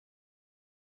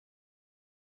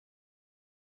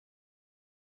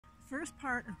first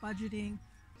part of budgeting,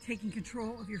 taking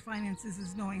control of your finances,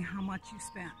 is knowing how much you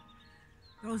spend.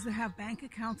 Those that have bank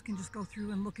accounts can just go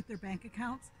through and look at their bank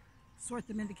accounts, sort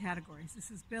them into categories.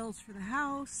 This is bills for the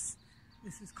house,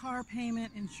 this is car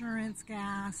payment, insurance,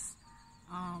 gas.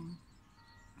 For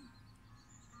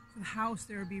the house,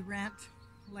 there would be rent,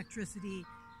 electricity,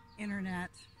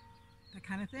 internet, that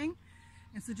kind of thing.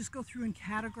 And so just go through and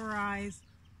categorize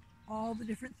all the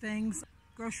different things.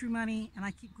 Grocery money, and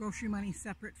I keep grocery money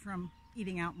separate from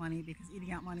eating out money, because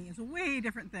eating out money is a way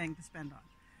different thing to spend on.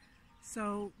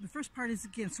 So the first part is,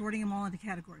 again, sorting them all into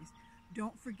categories.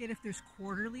 Don't forget if there's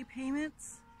quarterly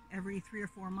payments every 3 or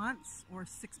 4 months or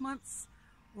 6 months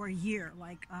or a year,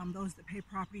 like those that pay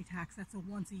property tax, that's a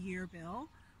once a year bill,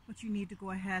 but you need to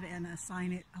go ahead and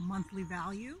assign it a monthly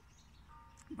value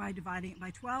by dividing it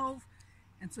by 12,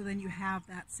 and so then you have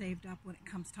that saved up when it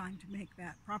comes time to make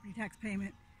that property tax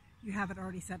payment. You have it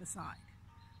already set aside.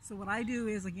 So what I do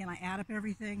is, again, I add up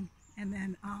everything, and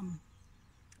then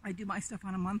I do my stuff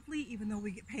on a monthly, even though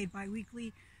we get paid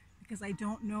bi-weekly, because I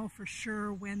don't know for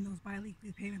sure when those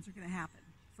bi-weekly payments are going to happen.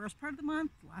 First part of the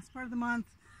month, last part of the month,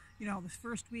 you know, the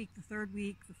first week, the third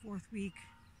week, the fourth week.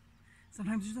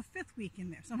 Sometimes there's a fifth week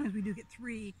in there. Sometimes we do get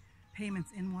 3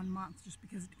 payments in 1 month, just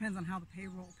because it depends on how the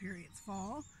payroll periods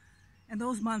fall. And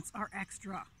those months are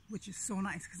extra, which is so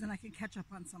nice, because then I can catch up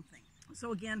on something.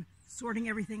 So again, sorting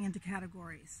everything into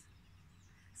categories.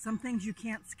 Some things you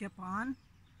can't skip on.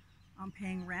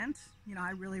 Paying rent. You know, I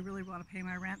really want to pay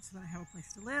my rent so that I have a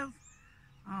place to live.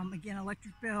 Again,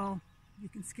 electric bill, you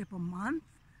can skip a month,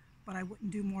 but I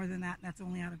wouldn't do more than that. That's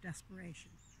only out of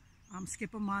desperation.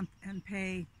 Skip a month and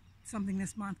pay something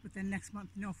this month, but then next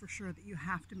month know for sure that you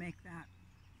have to make that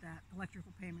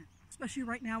electrical payment. Especially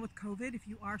right now with COVID, if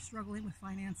you are struggling with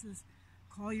finances,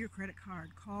 call your credit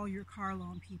card, call your car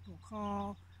loan people,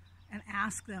 call and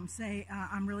ask them, say,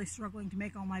 I'm really struggling to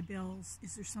make all my bills.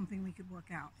 Is there something we could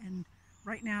work out? And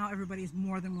right now, everybody is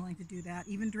more than willing to do that.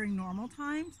 Even during normal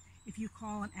times, if you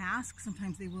call and ask,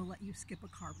 sometimes they will let you skip a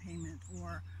car payment,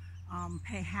 or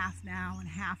pay half now and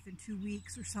half in 2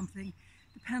 weeks or something.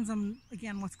 Depends on,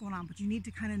 again, what's going on. But you need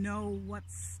to kind of know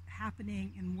what's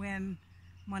happening and when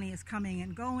money is coming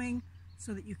and going,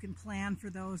 so that you can plan for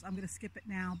those. I'm going to skip it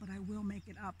now, but I will make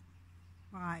it up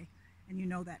by, and you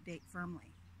know that date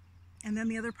firmly. And then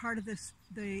the other part of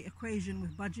the equation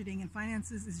with budgeting and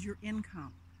finances, is your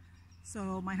income.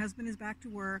 So my husband is back to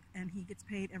work and he gets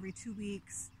paid every 2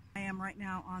 weeks. I am right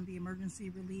now on the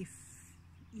emergency relief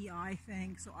EI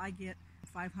thing, so I get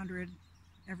 $500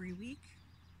 every week.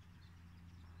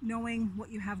 Knowing what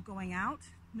you have going out,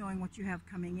 knowing what you have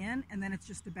coming in, and then it's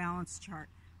just a balance chart.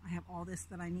 I have all this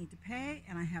that I need to pay,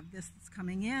 and I have this that's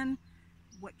coming in.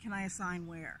 What can I assign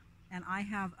where? And I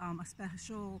have a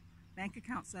special bank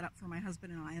account set up for my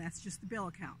husband and I, and that's just the bill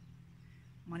account.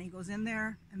 Money goes in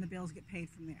there and the bills get paid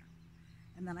from there.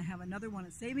 And then I have another one,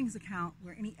 a savings account,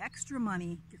 where any extra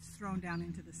money gets thrown down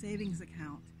into the savings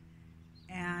account.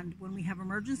 And when we have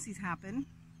emergencies happen,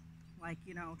 like,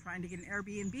 you know, trying to get an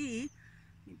Airbnb,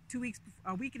 2 weeks,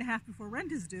 a week and a half before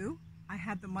rent is due, I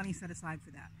had the money set aside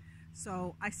for that.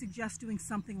 So I suggest doing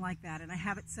something like that, and I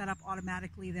have it set up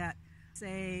automatically that,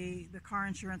 say, the car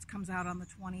insurance comes out on the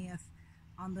 20th.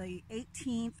 On the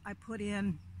 18th, I put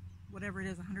in whatever it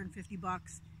is, 150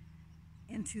 bucks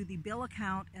into the bill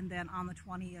account, and then on the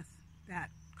 20th, that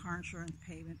car insurance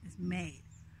payment is made.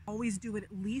 Always do it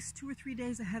at least 2 or 3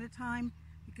 days ahead of time,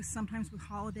 because sometimes with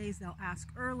holidays they'll ask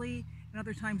early, and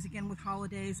other times, again, with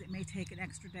holidays, it may take an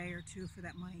extra day or 2 for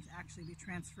that money to actually be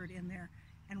transferred in there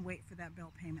and wait for that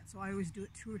bill payment. So I always do it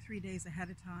 2 or 3 days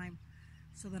ahead of time,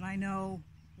 so that I know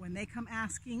when they come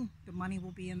asking, the money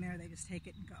will be in there. They just take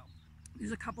it and go.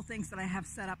 There's a couple things that I have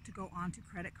set up to go onto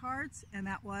credit cards, and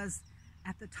that was,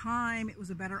 at the time, it was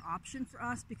a better option for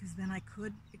us, because then I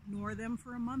could ignore them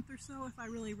for a month or so if I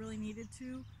really needed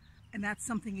to. And that's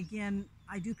something, again,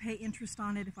 I do pay interest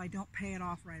on it if I don't pay it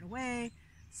off right away.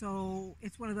 So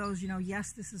it's one of those, you know,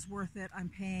 yes, this is worth it. I'm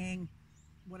paying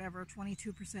whatever,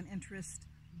 22% interest,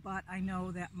 but I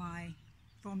know that my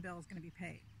phone bill is going to be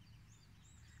paid,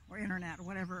 or internet, or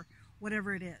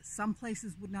whatever it is. Some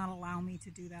places would not allow me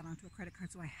to do that onto a credit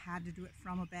card, so I had to do it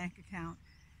from a bank account,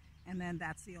 and then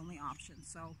that's the only option.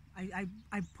 So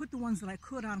I put the ones that I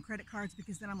could on credit cards,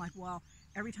 because then I'm like, well,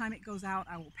 every time it goes out,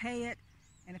 I will pay it,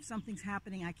 and if something's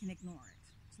happening, I can ignore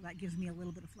it. So that gives me a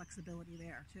little bit of flexibility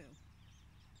there too.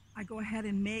 I go ahead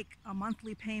and make a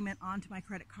monthly payment onto my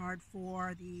credit card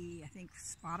for the, I think,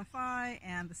 Spotify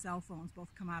and the cell phones both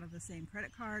come out of the same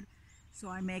credit card. So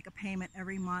I make a payment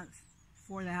every month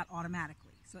for that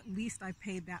automatically. So at least I've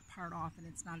paid that part off, and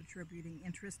it's not attributing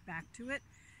interest back to it.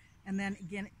 And then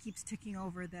again, it keeps ticking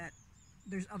over that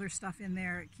there's other stuff in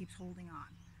there, it keeps holding on.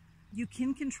 You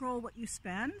can control what you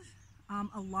spend.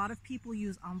 A lot of people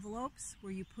use envelopes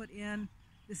where you put in,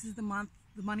 this is the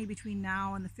money between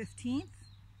now and the 15th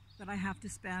that I have to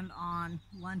spend on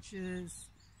lunches,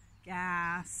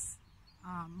 gas,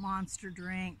 monster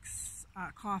drinks,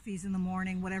 coffees in the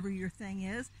morning, whatever your thing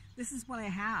is. This is what I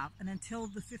have, and until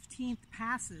the 15th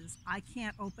passes, I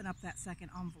can't open up that second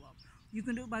envelope. You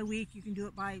can do it by week, you can do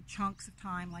it by chunks of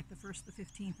time, like the 1st, the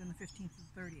 15th, and the 15th and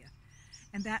the 30th.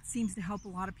 And that seems to help a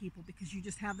lot of people because you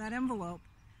just have that envelope.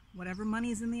 Whatever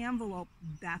money is in the envelope,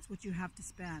 that's what you have to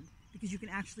spend because you can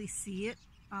actually see it.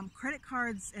 Credit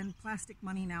cards and plastic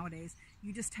money nowadays,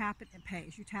 you just tap it and it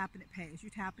pays. You tap and it pays. You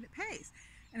tap and it pays.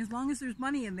 And as long as there's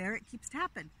money in there, it keeps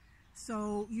tapping.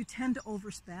 So you tend to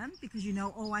overspend because you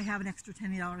know, oh, I have an extra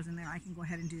 $20 in there. I can go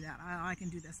ahead and do that. I can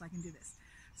do this. I can do this.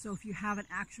 So if you have an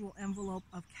actual envelope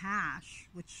of cash,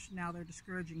 which now they're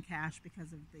discouraging cash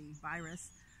because of the virus,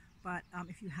 but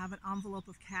if you have an envelope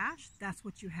of cash, that's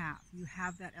what you have. You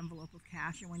have that envelope of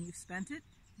cash, and when you've spent it,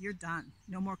 you're done.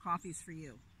 No more coffees for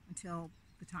you until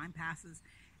the time passes,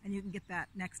 and you can get that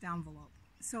next envelope.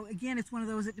 So again, it's one of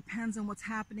those, it depends on what's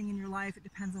happening in your life, it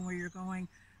depends on where you're going,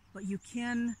 but you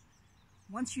can,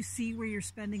 once you see where you're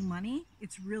spending money,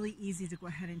 it's really easy to go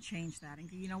ahead and change that and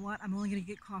go, you know what, I'm only going to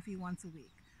get coffee once a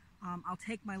week. I'll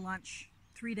take my lunch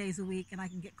 3 days a week and I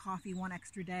can get coffee one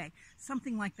extra day.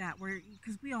 Something like that, where,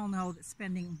 because we all know that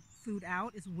spending food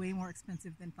out is way more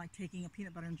expensive than like taking a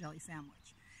peanut butter and jelly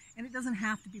sandwich. And it doesn't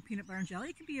have to be peanut butter and jelly,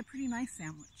 it can be a pretty nice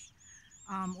sandwich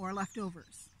or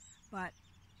leftovers. But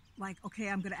like, okay,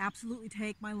 I'm going to absolutely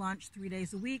take my lunch 3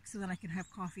 days a week so that I can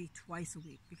have coffee twice a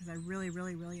week because I really,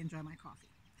 really, really enjoy my coffee.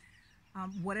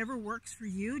 Whatever works for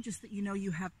you, just that you know you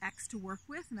have X to work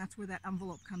with, and that's where that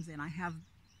envelope comes in. I have,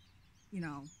 you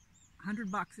know,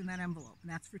 $100 in that envelope,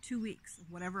 and that's for 2 weeks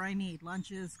of whatever I need,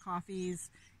 lunches, coffees,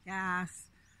 gas,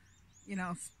 you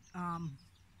know,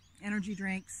 energy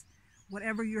drinks,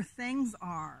 whatever your things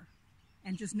are,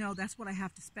 and just know that's what I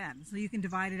have to spend. So you can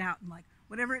divide it out and like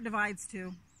whatever it divides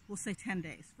to, we'll say 10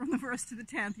 days. From the 1st to the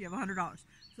 10th, you have $100. So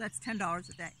that's $10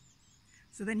 a day.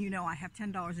 So then you know I have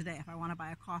 $10 a day. If I want to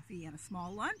buy a coffee and a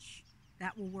small lunch,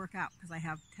 that will work out because I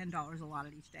have $10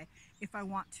 allotted each day. If I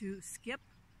want to skip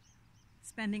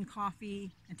spending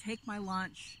coffee and take my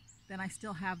lunch, then I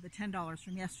still have the $10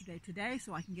 from yesterday today,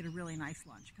 so I can get a really nice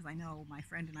lunch because I know my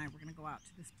friend and I were going to go out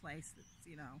to this place that's,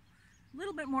 you know, a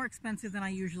little bit more expensive than I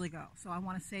usually go. So I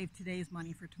want to save today's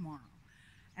money for tomorrow.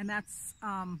 And that's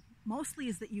mostly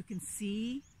is that you can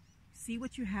see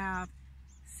what you have,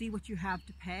 see what you have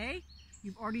to pay.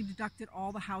 You've already deducted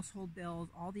all the household bills,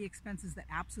 all the expenses that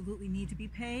absolutely need to be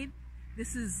paid.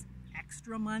 This is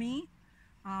extra money.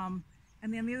 And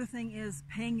then the other thing is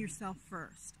paying yourself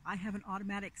first. I have an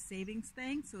automatic savings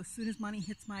thing, so as soon as money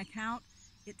hits my account,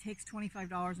 it takes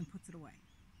 $25 and puts it away.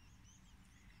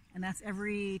 And that's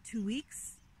every 2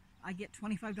 weeks. I get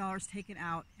 $25 taken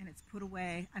out and it's put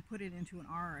away. I put it into an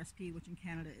RRSP, which in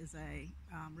Canada is a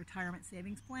retirement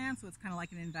savings plan, so it's kind of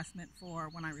like an investment for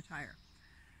when I retire.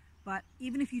 But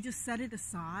even if you just set it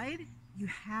aside, you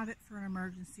have it for an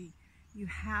emergency. You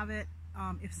have it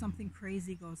if something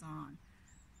crazy goes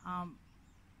on.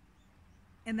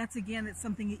 And that's, again, it's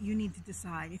something that you need to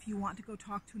decide. If you want to go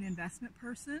talk to an investment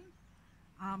person,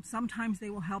 sometimes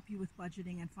they will help you with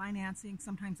budgeting and financing.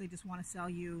 Sometimes they just want to sell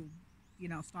you, you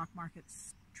know, stock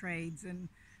markets, trades, and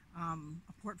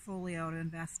a portfolio to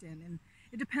invest in. And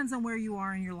it depends on where you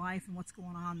are in your life and what's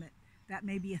going on, that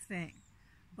may be a thing.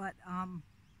 But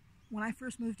when I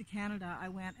first moved to Canada, I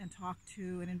went and talked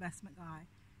to an investment guy.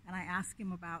 And I asked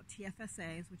him about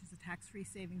TFSAs, which is a tax-free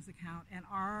savings account, and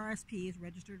RRSPs,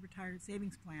 Registered Retired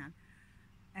Savings Plan.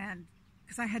 And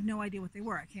because I had no idea what they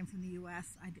were. I came from the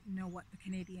U.S. I didn't know what the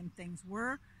Canadian things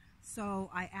were.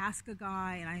 So I asked a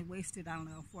guy, and I wasted, I don't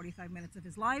know, 45 minutes of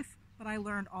his life, but I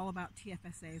learned all about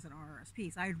TFSAs and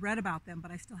RRSPs. I had read about them, but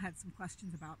I still had some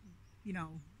questions about, you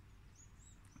know,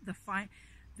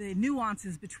 the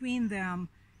nuances between them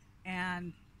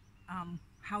and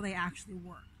how they actually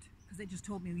worked. Because they just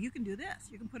told me, well, you can do this,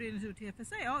 you can put it into a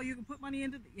TFSA, oh, you can put money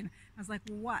into, you know. I was like,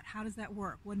 well, what? How does that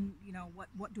work? When, you know,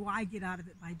 what do I get out of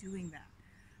it by doing that?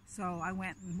 So I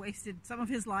went and wasted some of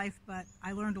his life, but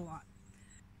I learned a lot.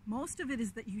 Most of it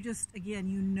is that you just, again,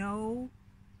 you know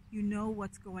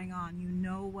what's going on. You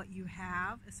know what you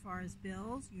have as far as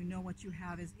bills. You know what you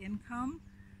have as income.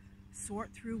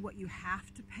 Sort through what you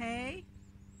have to pay.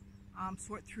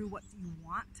 Sort through what you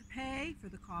want to pay for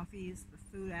the coffees, the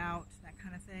food out, that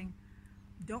kind of thing.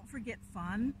 Don't forget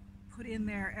fun. Put in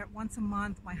there at once a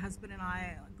month, my husband and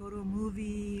I go to a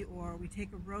movie, or we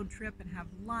take a road trip and have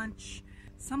lunch.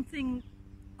 Something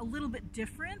a little bit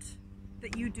different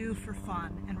that you do for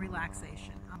fun and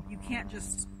relaxation. You can't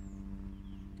just,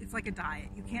 it's like a diet.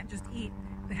 You can't just eat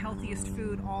the healthiest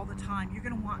food all the time. You're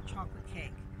going to want chocolate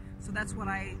cake. So that's what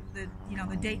the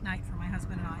date night for my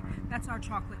husband and I, that's our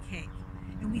chocolate cake.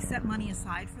 And we set money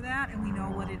aside for that, and we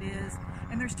know what it is.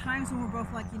 And there's times when we're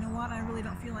both like, you know what, I really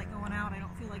don't feel like going out. I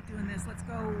don't feel like doing this. Let's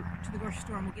go to the grocery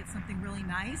store and we'll get something really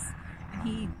nice. And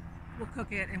he will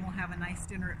cook it and we'll have a nice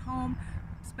dinner at home,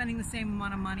 spending the same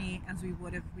amount of money as we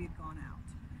would if we had gone out.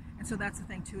 And so that's the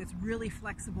thing too. It's really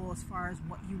flexible as far as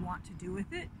what you want to do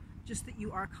with it. Just that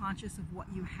you are conscious of what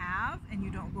you have and you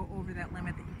don't go over that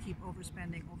limit, that you keep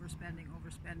overspending,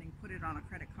 put it on a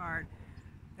credit card,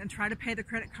 then try to pay the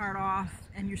credit card off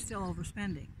and you're still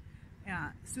overspending.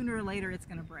 Sooner or later it's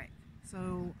going to break.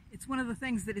 So it's one of the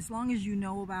things that as long as you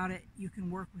know about it, you can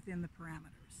work within the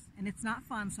parameters. And it's not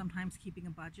fun sometimes keeping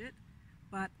a budget,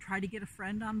 but try to get a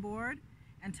friend on board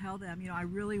and tell them, I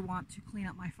really want to clean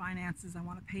up my finances. I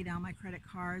want to pay down my credit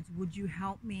cards. Would you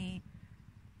help me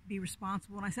be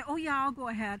responsible? And I say, oh yeah, I'll go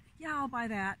ahead. Yeah, I'll buy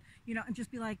that. And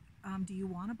just be like, do you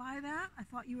want to buy that? I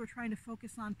thought you were trying to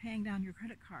focus on paying down your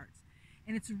credit cards.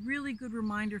 And it's a really good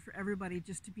reminder for everybody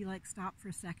just to be like, stop for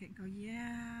a second and go,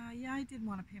 yeah, I did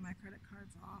want to pay my credit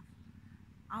cards off.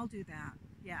 I'll do that.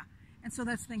 Yeah. And so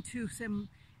that's the thing too, Sim.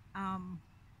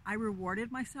 I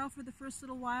rewarded myself for the first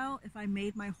little while. If I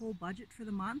made my whole budget for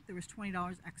the month, there was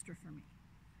 $20 extra for me.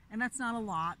 And that's not a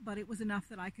lot, but it was enough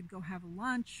that I could go have a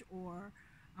lunch or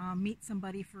meet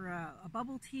somebody for a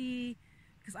bubble tea,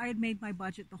 because I had made my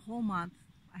budget the whole month.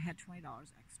 I had $20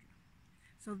 extra.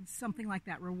 So something like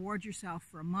that. Reward yourself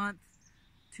for a month,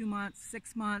 2 months,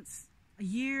 6 months, a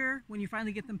year. When you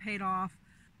finally get them paid off,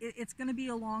 it's going to be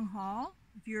a long haul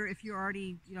if you're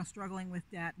already struggling with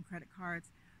debt and credit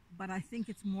cards. But I think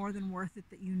it's more than worth it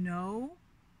that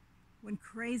when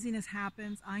craziness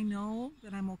happens, I know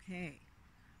that I'm okay.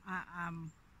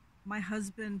 My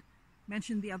husband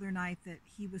mentioned the other night that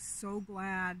he was so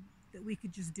glad that we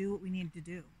could just do what we needed to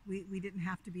do. We didn't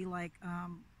have to be like,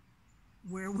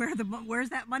 where's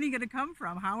that money going to come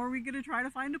from? How are we going to try to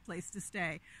find a place to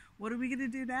stay? What are we going to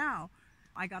do now?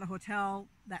 I got a hotel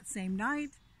that same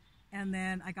night, and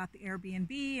then I got the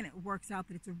Airbnb, and it works out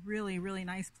that it's a really, really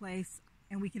nice place,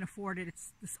 and we can afford it.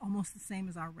 It's almost the same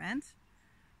as our rent.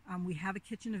 We have a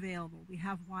kitchen available. We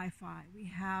have Wi-Fi.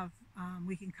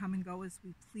 We can come and go as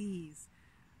we please.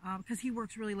 Because he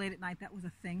works really late at night, that was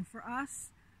a thing for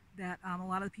us. That a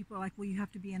lot of the people are like, well, you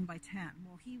have to be in by 10.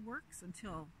 Well, he works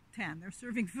until 10. They're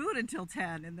serving food until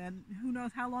 10, and then who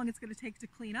knows how long it's going to take to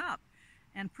clean up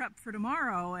and prep for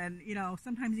tomorrow. And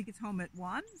sometimes he gets home at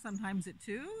 1, sometimes at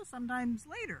 2, sometimes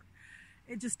later.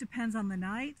 It just depends on the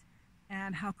night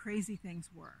and how crazy things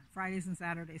were. Fridays and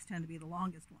Saturdays tend to be the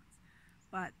longest ones.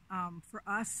 But for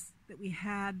us, that we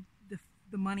had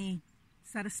the money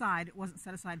set aside, it wasn't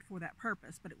set aside for that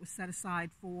purpose, but it was set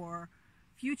aside for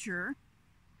future,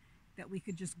 that we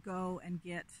could just go and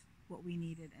get what we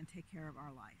needed and take care of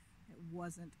our life. It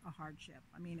wasn't a hardship.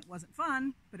 I mean, it wasn't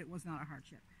fun, but it was not a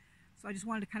hardship. So I just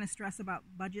wanted to kind of stress about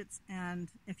budgets, and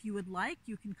if you would like,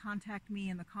 you can contact me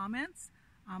in the comments.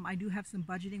 I do have some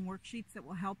budgeting worksheets that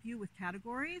will help you with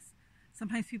categories.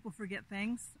 Sometimes people forget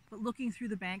things, but looking through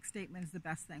the bank statement is the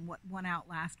best thing. What went out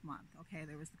last month? Okay,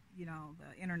 there was the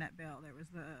internet bill, there was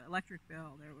the electric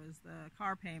bill, there was the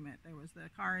car payment, there was the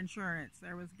car insurance,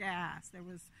 there was gas, there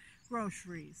was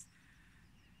groceries.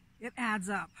 It adds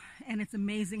up, and it's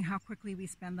amazing how quickly we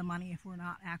spend the money if we're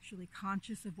not actually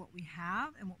conscious of what we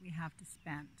have and what we have to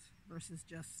spend versus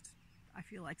just, I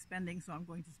feel like spending, so I'm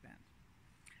going to spend.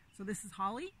 So this is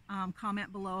Holly.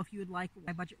 Comment below if you would like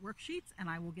my budget worksheets, and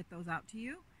I will get those out to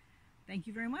you. Thank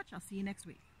you very much. I'll see you next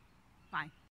week. Bye.